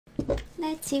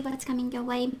let's see what's coming your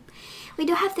way. We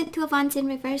do have the Two of Wands in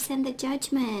reverse and the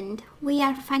Judgment. We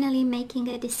are finally making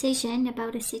a decision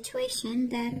about a situation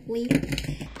that we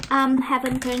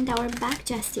haven't turned our back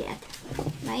just yet,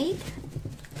 right?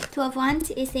 Two of Wands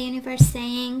is the universe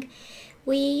saying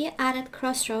we are at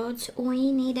crossroads,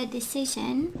 we need a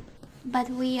decision, but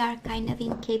we are kind of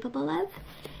incapable of.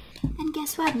 And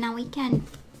guess what? Now we can.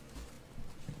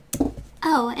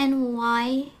 Oh, and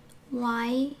why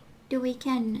do we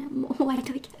can? Why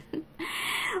do we can?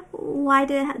 Why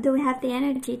do we have the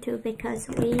energy to? Because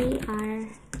we are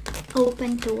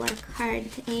open to work hard.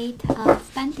 8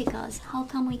 of Pentacles. How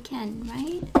come we can,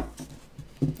 right?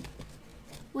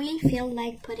 We feel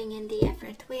like putting in the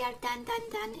effort. We are done,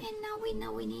 and now we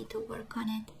know we need to work on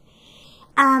it.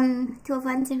 Two of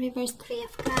Wands in reverse, 3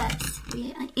 of Cups.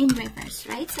 We are in reverse,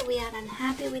 right? So we are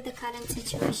unhappy with the current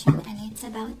situation, and it's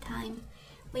about time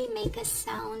we make a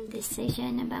sound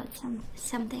decision about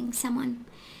someone,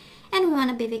 and we want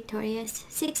to be victorious.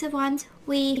 6 of Wands.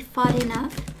 We fought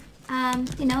enough.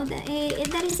 You know,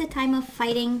 that is the time of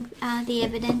fighting the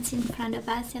evidence in front of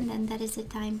us, and then that is the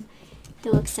time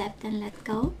to accept and let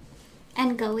go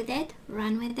and go with it,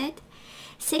 run with it.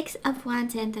 6 of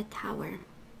Wands and the Tower.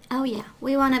 Oh yeah,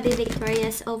 we want to be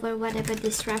victorious over whatever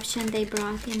disruption they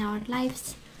brought in our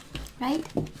lives, right?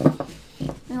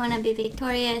 We want to be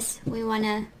victorious. We want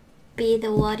to be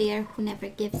the warrior who never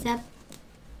gives up.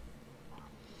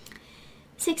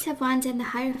 6 of Wands and the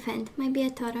Hierophant. Might be a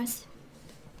Taurus.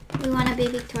 We want to be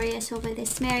victorious over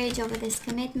this marriage, over this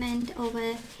commitment,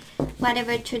 over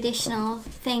whatever traditional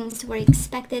things were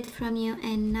expected from you,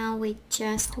 and now we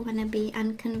just want to be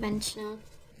unconventional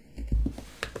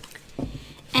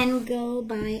and go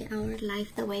by our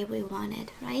life the way we want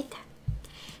it, right?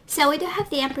 So we do have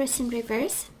the Empress in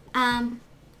reverse.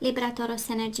 Libra, Taurus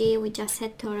energy. We just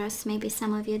said Taurus. Maybe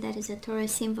some of you, that is a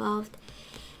Taurus involved.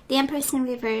 The Empress in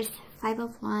reverse, 5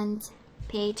 of Wands,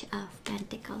 Page of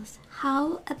Pentacles.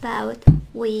 How about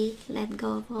we let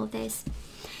go of all this?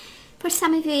 For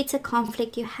some of you, it's a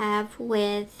conflict you have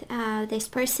with this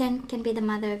person. Can be the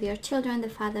mother of your children, the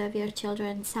father of your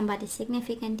children, somebody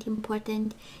significant,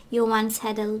 important, you once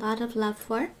had a lot of love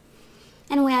for.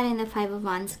 And we are in the 5 of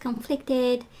Wands,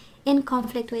 conflicted, in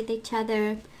conflict with each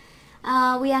other.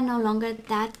 We are no longer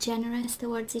that generous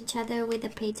towards each other with the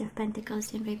Page of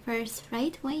Pentacles in reverse,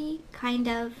 right? We kind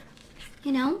of,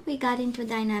 you know, we got into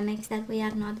dynamics that we are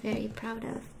not very proud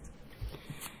of.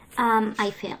 I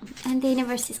feel. And the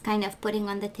universe is kind of putting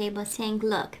on the table saying,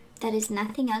 look, there is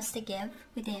nothing else to give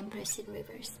with the Empress in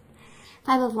reverse.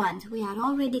 5 of Wands, we are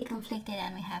already conflicted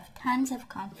and we have tons of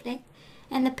conflict.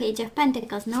 And the Page of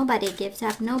Pentacles, nobody gives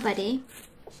up, nobody.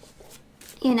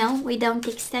 You know, we don't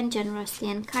extend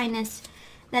generosity and kindness.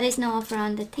 There is no offer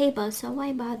on the table, so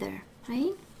why bother,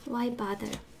 right? Why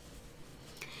bother?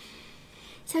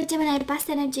 So Gemini, past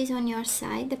energies on your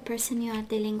side, the person you are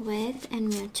dealing with, and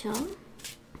mutual.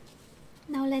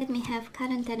 Now let me have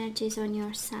current energies on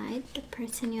your side, the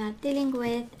person you are dealing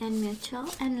with, and mutual,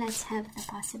 and let's have the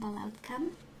possible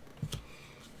outcome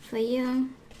for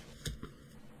you,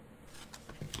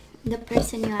 the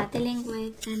person you are dealing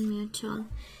with, and mutual.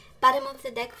 Bottom of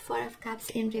the deck, 4 of Cups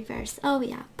in reverse. Oh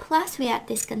yeah, plus we are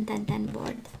discontent and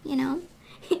bored, you know.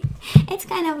 It's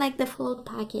kind of like the full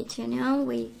package, you know.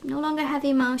 We no longer have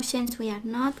emotions, we are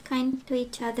not kind to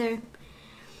each other.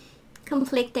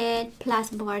 Conflicted plus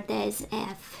bored as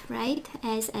F, right?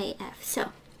 As AF.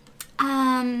 So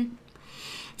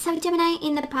Gemini,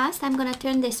 in the past, I'm gonna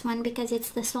turn this one because it's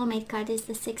the soulmate card, is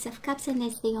the 6 of Cups, and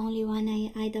it's the only one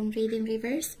I don't read in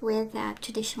reverse with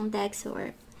traditional decks,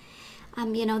 or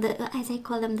you know, as I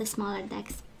call them, the smaller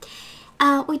decks.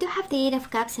 We do have the 8 of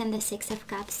Cups and the 6 of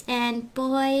Cups, and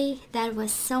boy, there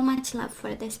was so much love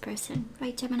for this person,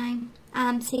 right, Gemini?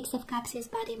 6 of Cups is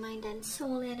body, mind, and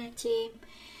soul energy.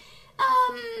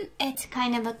 It's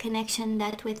kind of a connection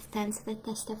that withstands the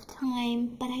test of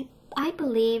time, but I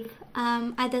believe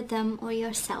either them or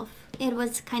yourself, it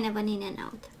was kind of an in and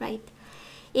out, right?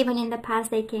 Even in the past,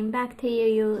 they came back to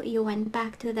you, you went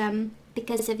back to them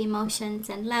because of emotions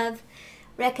and love,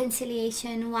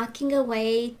 reconciliation, walking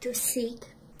away to seek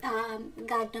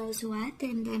God knows what,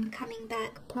 and then coming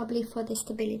back probably for the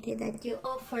stability that you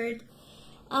offered,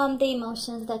 the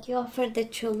emotions that you offered, the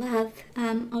true love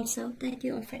also that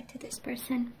you offered to this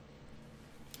person.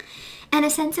 And a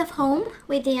sense of home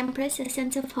with the Empress, a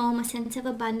sense of home, a sense of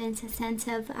abundance, a sense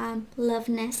of love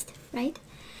nest, right?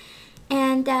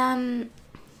 And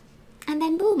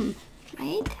then boom,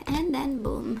 right? And then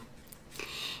boom.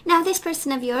 Now this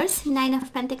person of yours, 9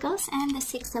 of Pentacles and the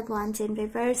 6 of Wands in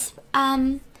reverse.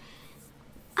 I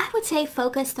would say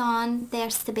focused on their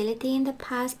stability in the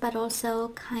past, but also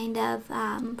kind of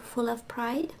full of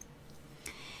pride.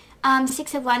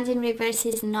 Six of Wands in reverse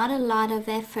is not a lot of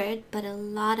effort, but a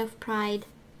lot of pride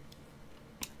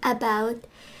about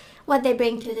what they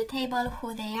bring to the table,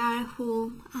 who they are,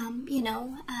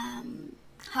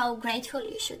 how grateful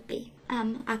you should be,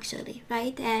 actually,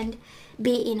 right? And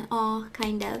be in awe,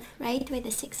 kind of, right, with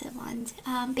the Six of Wands,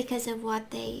 because of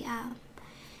what they,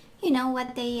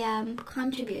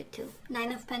 contribute to.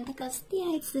 Nine of Pentacles,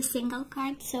 yeah, it's the single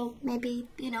card, so maybe,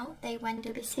 they want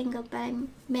to be single, but I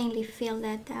mainly feel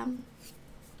that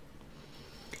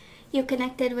you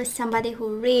connected with somebody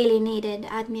who really needed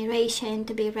admiration,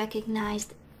 to be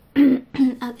recognized,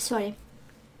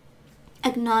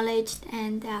 acknowledged,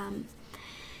 and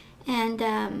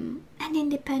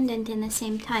independent in the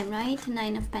same time, right?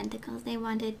 Nine of Pentacles, they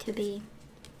wanted to be.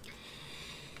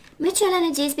 Mutual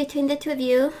energies between the two of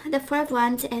you, the Four of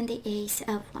Wands and the Ace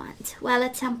of Wands. Well,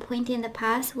 at some point in the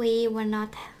past, we are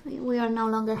no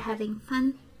longer having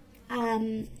fun,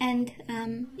 I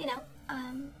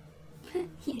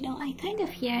kind of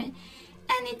hear it,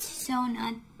 and it's so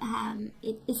not,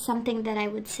 it's something that I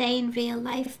would say in real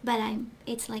life, but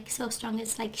it's like so strong,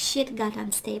 it's like shit got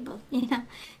unstable,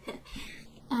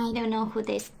 I don't know who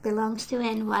this belongs to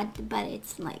and what, but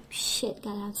it's like shit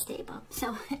got unstable.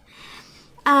 So,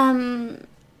 I'm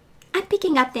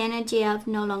picking up the energy of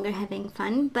no longer having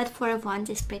fun, but Four of Wands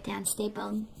is pretty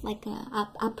unstable, like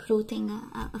uprooting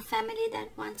a family that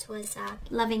once was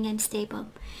loving and stable,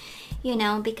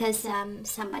 because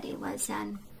somebody was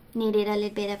needed a little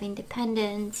bit of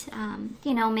independence,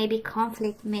 maybe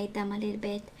conflict made them a little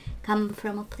bit come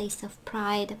from a place of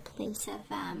pride, a place of,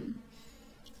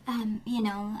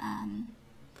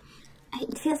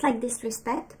 it feels like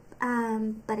disrespect,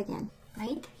 but again,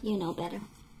 right, better.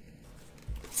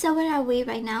 So where are we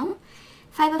right now?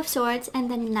 Five of Swords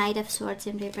and the Knight of Swords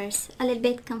in reverse. A little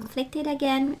bit conflicted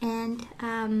again and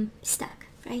stuck,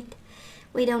 right?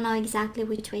 We don't know exactly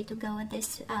which way to go at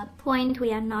this point.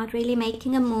 We are not really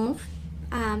making a move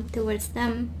towards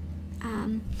them.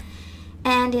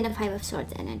 And in a Five of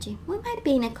Swords energy, we might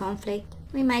be in a conflict.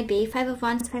 We might be. Five of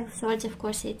Wands, Five of Swords, of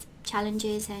course, it's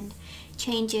challenges and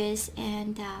changes,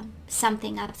 and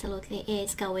something absolutely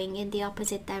is going in the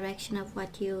opposite direction of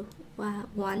what you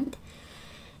want.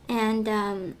 And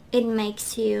it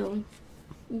makes you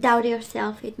doubt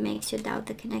yourself, it makes you doubt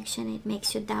the connection, it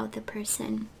makes you doubt the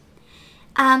person.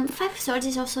 Five of Swords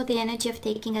is also the energy of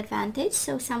taking advantage,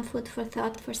 so some food for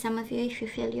thought for some of you if you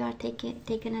feel you are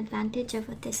taken advantage of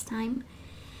at this time.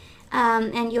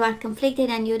 And you are conflicted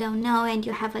and you don't know and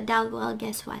you have a doubt. Well,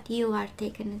 guess what? You are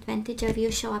taken advantage of. You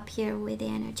show up here with the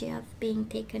energy of being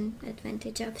taken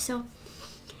advantage of. So,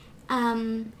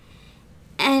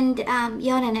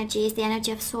 your energy is the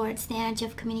energy of Swords, the energy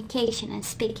of communication and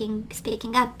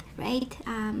speaking up, right?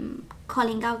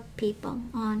 Calling out people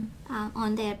on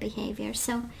their behavior.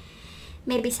 So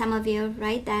maybe some of you,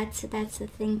 right? That's the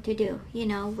thing to do,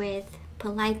 with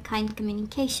polite, kind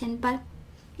communication, but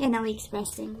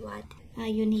expressing what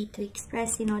you need to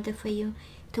express in order for you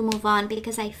to move on,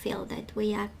 because I feel that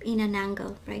we are in an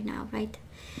angle right now, right?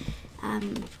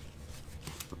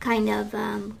 Kind of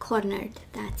cornered.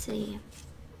 That's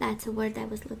a word I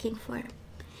was looking for.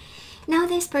 Now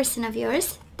this person of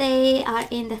yours, they are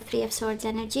in the Three of Swords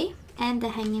energy and the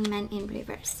Hanging Man in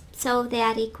reverse. So they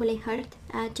are equally hurt,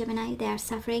 Gemini. They are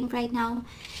suffering right now,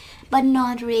 but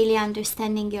not really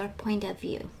understanding your point of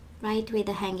view, right, with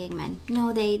the Hanging Man.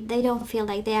 No, they don't feel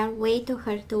like they are way too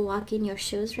hurt to walk in your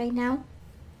shoes right now.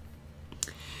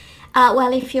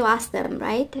 Well, if you ask them,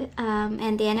 right,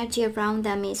 and the energy around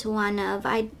them is one of,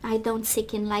 I don't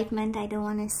seek enlightenment, I don't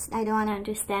want to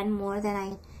understand more than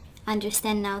I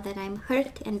understand now that I'm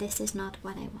hurt, and this is not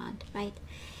what I want, right?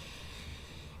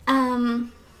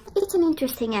 It's an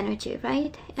interesting energy,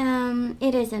 right?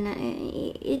 It is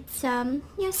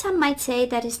some might say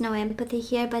there is no empathy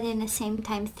here, but in the same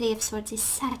time, Three of Swords is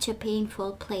such a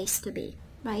painful place to be,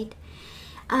 right?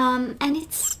 And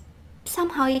it's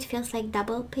somehow it feels like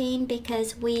double pain,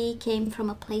 because we came from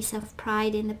a place of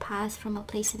pride in the past, from a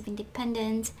place of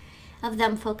independence, of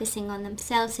them focusing on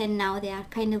themselves, and now they are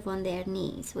kind of on their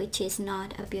knees, which is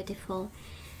not a beautiful,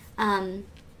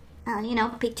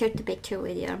 picture to picture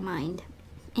with your mind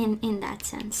in that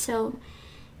sense. So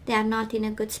they are not in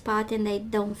a good spot, and they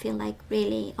don't feel like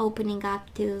really opening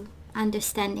up to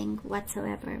understanding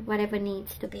whatsoever, whatever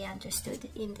needs to be understood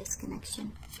in this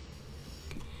connection.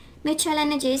 Mutual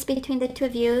energies between the two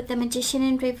of you, the Magician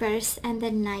in reverse and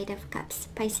the Knight of Cups.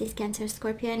 Pisces, Cancer,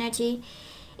 Scorpio energy.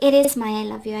 It is my I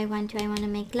love you, I want to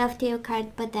make love to you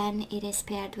card, but then it is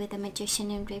paired with the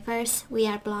Magician in reverse. We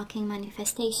are blocking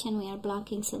manifestation, we are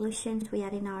blocking solutions, we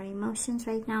are in our emotions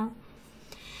right now,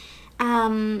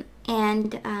 and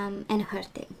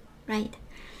hurting, right?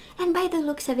 And by the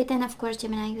looks of it, and of course,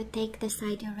 Gemini, you take the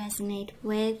side you resonate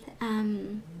with.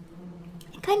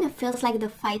 It kind of feels like the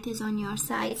fight is on your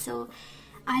side, so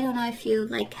I don't know if you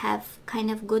like have kind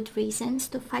of good reasons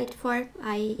to fight for.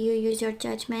 You use your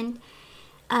judgment.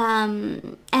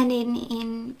 And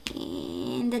in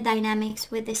the dynamics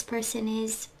with this person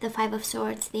is the Five of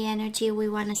Swords, the energy we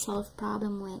want to solve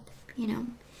problem with, you know.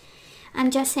 I'm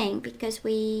just saying, because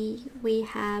we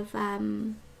have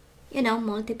you know,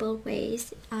 multiple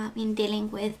ways in dealing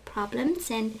with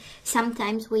problems, and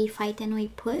sometimes we fight and we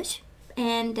push,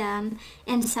 and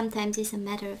sometimes it's a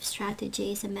matter of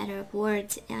strategy, it's a matter of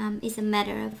words, it's a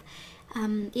matter of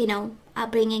you know,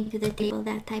 bringing to the table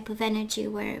that type of energy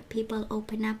where people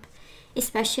open up,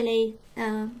 especially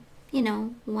you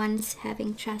know, ones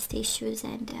having trust issues,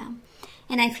 and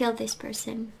I feel this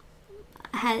person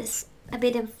has a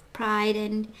bit of pride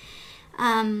and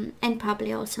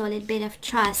probably also a little bit of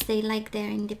trust. They like their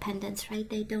independence, right?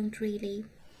 They don't really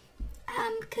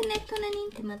connect on an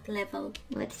intimate level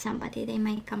with somebody. They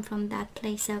might come from that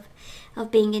place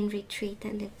of being in retreat a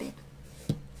little bit.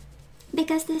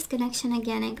 Because this connection,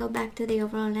 again, I go back to the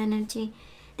overall energy,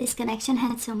 this connection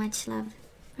had so much love,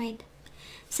 right?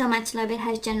 So much love, it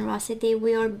has generosity.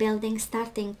 We are building,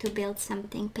 starting to build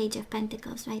something, Page of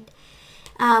Pentacles, right?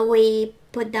 We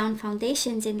put down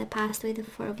foundations in the past with the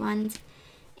Four of Wands,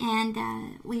 and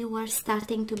we were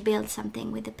starting to build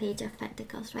something with the Page of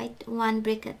Pentacles, right? One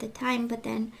brick at a time, but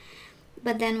then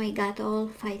we got all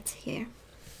fights here.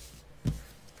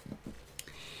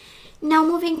 Now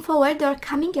moving forward, or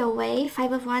coming your way,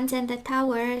 Five of Wands and the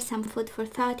Tower, some food for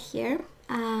thought here.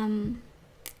 And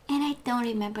I don't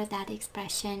remember that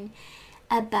expression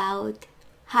about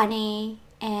honey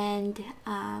and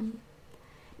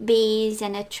bees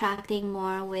and attracting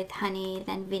more with honey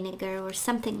than vinegar or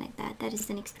something like that. That is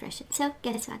an expression. So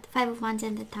guess what? Five of Wands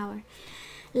and the Tower.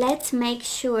 Let's make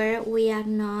sure we are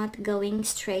not going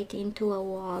straight into a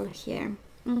wall here.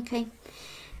 Okay.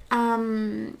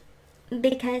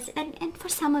 Because and for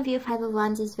some of you, Five of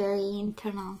Wands is very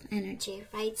internal energy,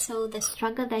 right? So the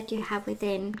struggle that you have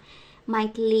within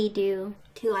might lead you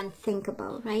to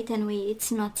unthinkable, right? And it's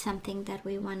not something that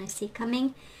we want to see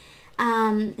coming.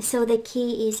 So the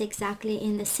key is exactly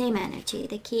in the same energy.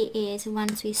 The key is,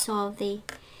 once we solve the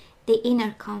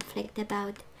inner conflict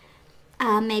about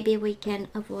maybe we can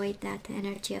avoid that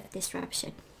energy of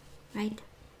disruption, right?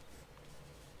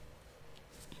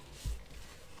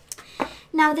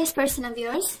 Now this person of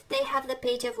yours, they have the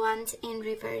Page of Wands in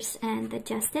reverse and the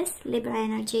Justice, Libra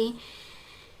energy.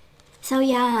 So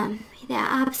yeah, they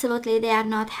are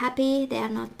not happy, they are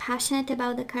not passionate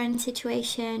about the current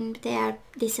situation, they are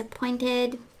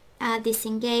disappointed,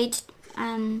 disengaged,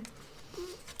 and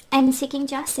seeking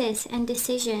justice and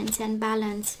decisions and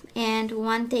balance, and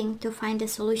wanting to find a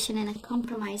solution and a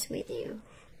compromise with you.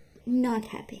 Not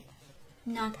happy,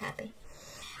 not happy.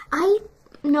 I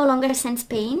no longer sense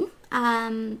pain,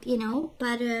 you know,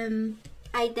 but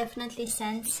I definitely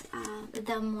sense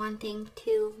them wanting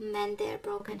to mend their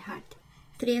broken heart.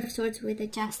 Three of Swords with the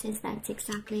Justice, that's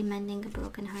exactly mending a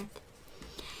broken heart.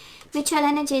 Mutual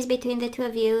energies between the two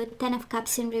of you, Ten of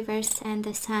Cups in reverse and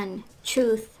the Sun.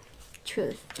 Truth,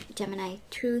 Gemini,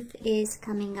 truth is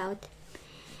coming out.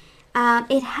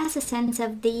 It has a sense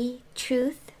of the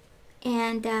truth,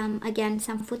 and again,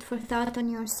 some food for thought on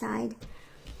your side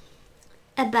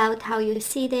about how you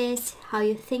see this, how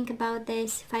you think about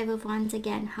this. Five of Wands,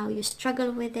 again, how you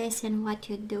struggle with this and what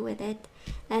you do with it.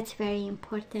 That's very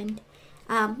important.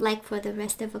 Like for the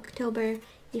rest of October,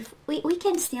 if we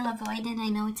can still avoid it. I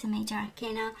know it's a major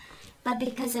arcana, but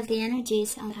because of the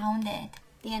energies around it,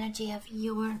 the energy of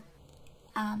your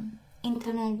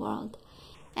internal world,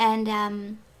 and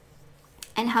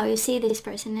how you see this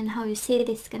person and how you see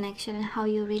this connection and how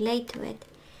you relate to it,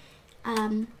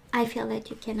 I feel that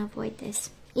you can avoid this.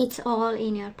 It's all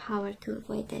in your power to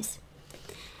avoid this.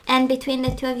 And between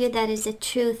the two of you, that is the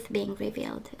truth being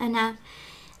revealed. And I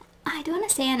don't want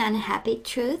to say an unhappy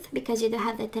truth, because you do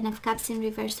have the Ten of Cups in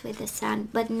reverse with the Sun,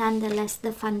 but nonetheless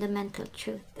the fundamental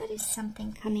truth. That is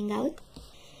something coming out.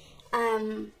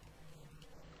 And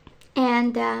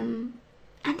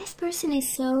this person is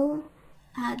so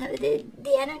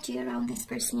the energy around this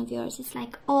person of yours is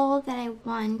like, all that I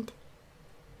want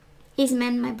is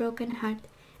mend my broken heart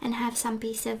and have some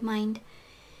peace of mind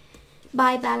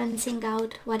by balancing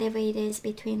out whatever it is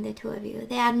between the two of you.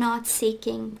 They are not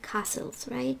seeking castles,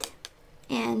 right?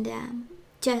 And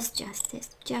just justice,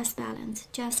 just balance,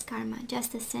 just karma,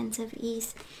 just a sense of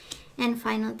ease, and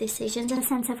final decisions, a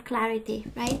sense of clarity,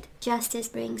 right? Justice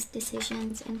brings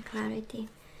decisions and clarity.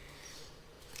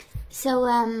 So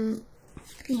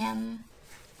yeah,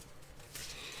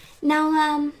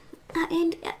 now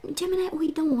and Gemini,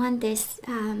 we don't want this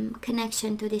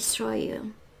connection to destroy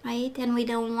you, right? And we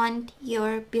don't want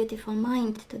your beautiful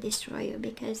mind to destroy you,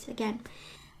 because again,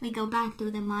 we go back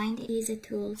to the mind is a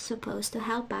tool supposed to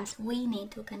help us. We need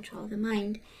to control the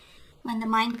mind. When the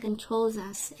mind controls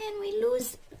us and we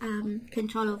lose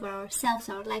control over ourselves,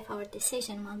 our life, our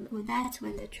decision, well, that's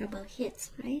when the trouble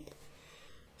hits, right?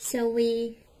 So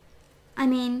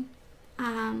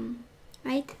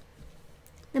right?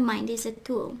 The mind is a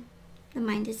tool. The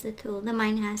mind is the tool. The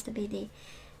mind has to be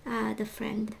the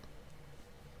friend.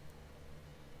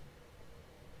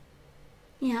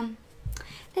 Yeah.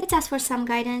 Let's ask for some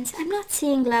guidance. I'm not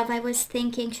seeing love. I was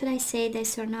thinking, should I say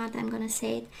this or not? I'm going to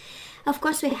say it. Of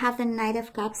course, we have the Knight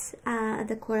of Cups at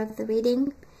the core of the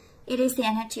reading. It is the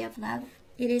energy of love.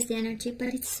 It is the energy,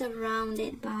 but it's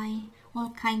surrounded by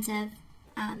all kinds of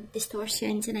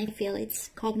distortions, and I feel it's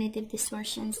cognitive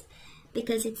distortions,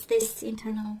 because it's this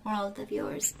internal world of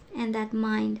yours and that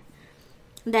mind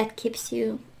that keeps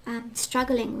you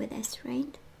struggling with this,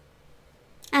 right?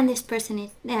 And this person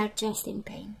they are just in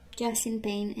pain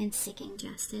and seeking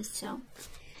justice. So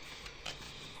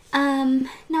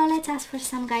now let's ask for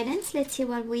some guidance. Let's see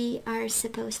what we are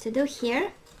supposed to do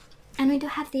here. And we do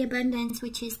have the abundance,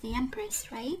 which is the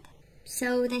Empress, right?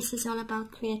 So this is all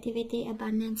about creativity,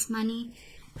 abundance, money,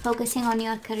 focusing on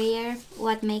your career,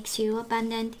 what makes you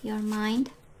abundant, your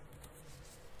mind.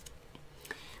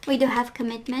 We do have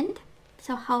commitment.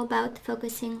 So how about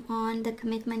focusing on the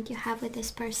commitment you have with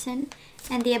this person,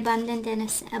 and the abundance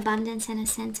and a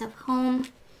sense of home.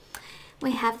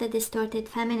 We have the distorted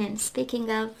feminine. Speaking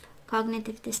of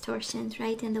cognitive distortions,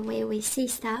 right, and the way we see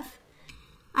stuff,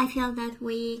 I feel that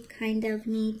we kind of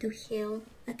need to heal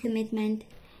a commitment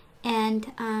and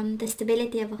the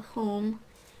stability of a home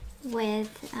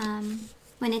with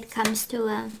when it comes to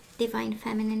a divine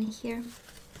feminine here.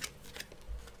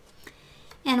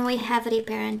 And we have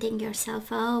reparenting yourself.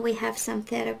 Oh, we have some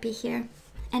therapy here.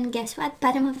 And guess what?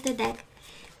 Bottom of the deck,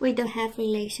 we do have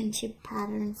relationship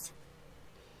patterns.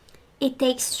 It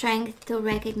takes strength to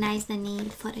recognize the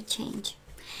need for a change.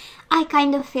 I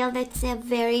kind of feel that's a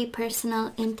very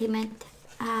personal, intimate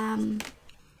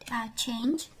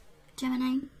change,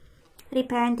 Gemini.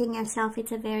 Reparenting yourself,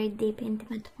 it's a very deep,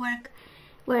 intimate work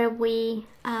where we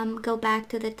go back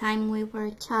to the time we were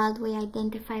a child. We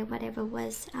identify whatever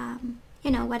was,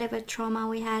 whatever trauma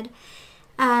we had,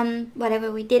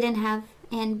 whatever we didn't have,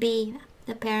 and be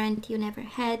the parent you never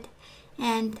had,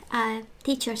 and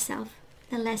teach yourself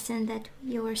the lesson that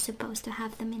you were supposed to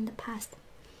have them in the past.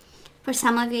 For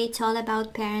some of you, it's all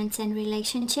about parents and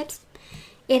relationships.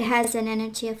 It has an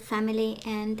energy of family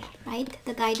and, right,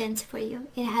 the guidance for you.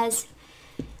 It has,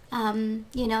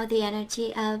 the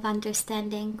energy of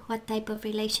understanding what type of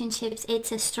relationships.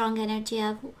 It's a strong energy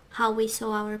of how we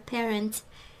saw our parents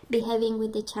behaving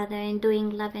with each other and doing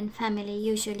love and family.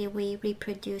 Usually we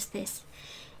reproduce this.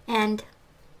 And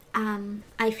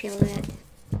I feel that,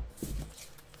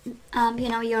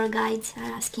 your guides are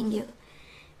asking you,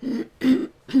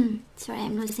 sorry,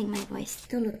 I'm losing my voice,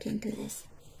 to look into this.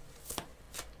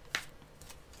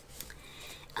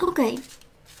 Okay,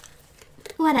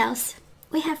 what else?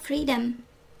 We have freedom.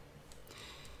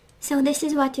 So this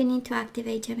is what you need to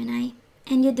activate, Gemini.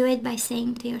 And you do it by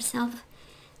saying to yourself,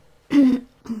 I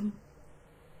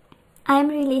am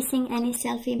releasing any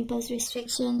self-imposed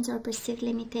restrictions or perceived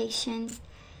limitations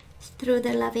through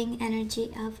the loving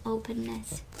energy of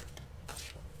openness.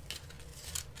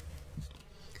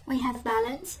 We have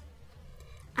balance.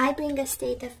 I bring a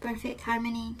state of perfect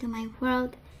harmony into my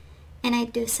world, and I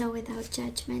do so without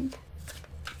judgment.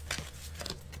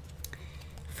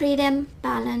 Freedom,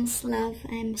 balance, love.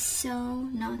 I am so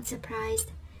not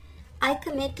surprised. I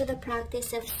commit to the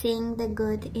practice of seeing the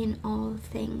good in all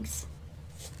things.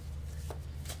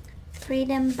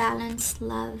 Freedom, balance,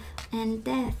 love, and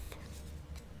death.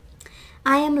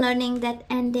 I am learning that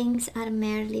endings are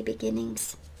merely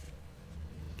beginnings.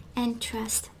 And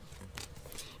trust.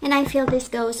 And I feel this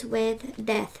goes with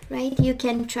death, right? You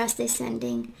can trust this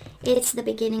ending. It's the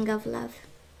beginning of love.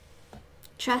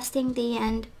 Trusting the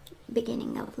end,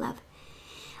 beginning of love.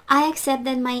 I accept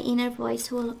that my inner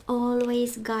voice will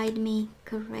always guide me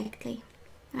correctly,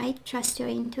 right? Trust your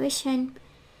intuition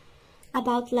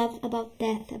about love, about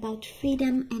death, about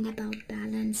freedom, and about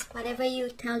balance. Whatever you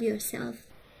tell yourself,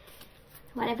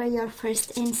 whatever your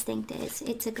first instinct is,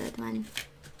 it's a good one.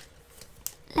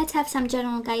 Let's have some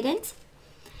general guidance.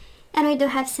 And we do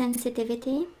have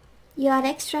sensitivity. You are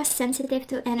extra sensitive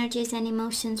to energies and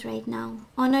emotions right now.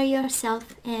 Honor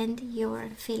yourself and your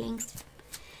feelings.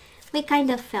 We kind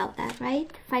of felt that,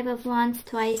 right? 5 of Wands,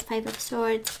 twice 5 of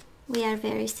Swords. We are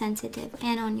very sensitive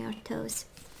and on your toes.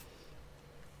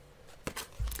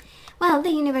 Well,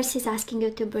 the universe is asking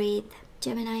you to breathe,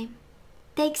 Gemini.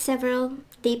 Take several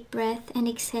deep breaths and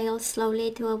exhale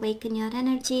slowly to awaken your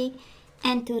energy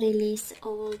and to release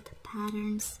old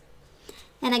patterns.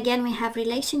 And again, we have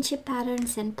relationship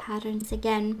patterns and patterns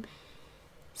again.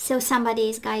 So somebody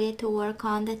is guided to work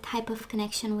on the type of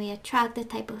connection we attract, the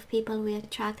type of people we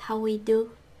attract, how we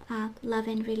do love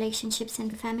and relationships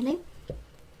and family.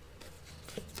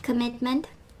 Commitment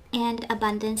and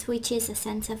abundance, which is a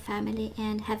sense of family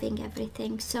and having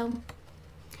everything. So,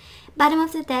 bottom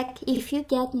of the deck, if you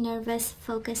get nervous,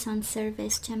 focus on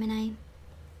service, Gemini.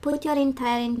 Put your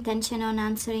entire intention on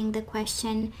answering the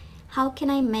question, how can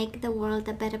I make the world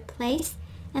a better place?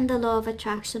 And the law of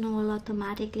attraction will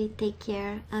automatically take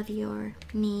care of your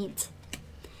needs.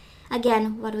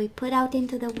 Again, what we put out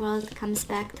into the world comes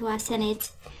back to us, and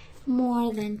it's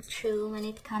more than true when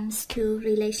it comes to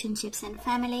relationships and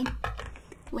family.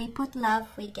 We put love,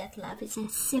 we get love. It's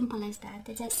as simple as that.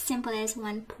 It's as simple as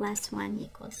 1 + 1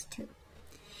 = 2.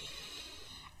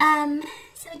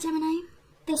 So Gemini,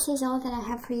 this is all that I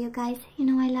have for you guys. You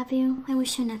know I love you. I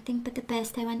wish you nothing but the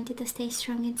best. I want you to stay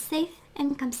strong and safe,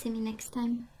 and come see me next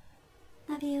time.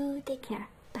 Love you. Take care.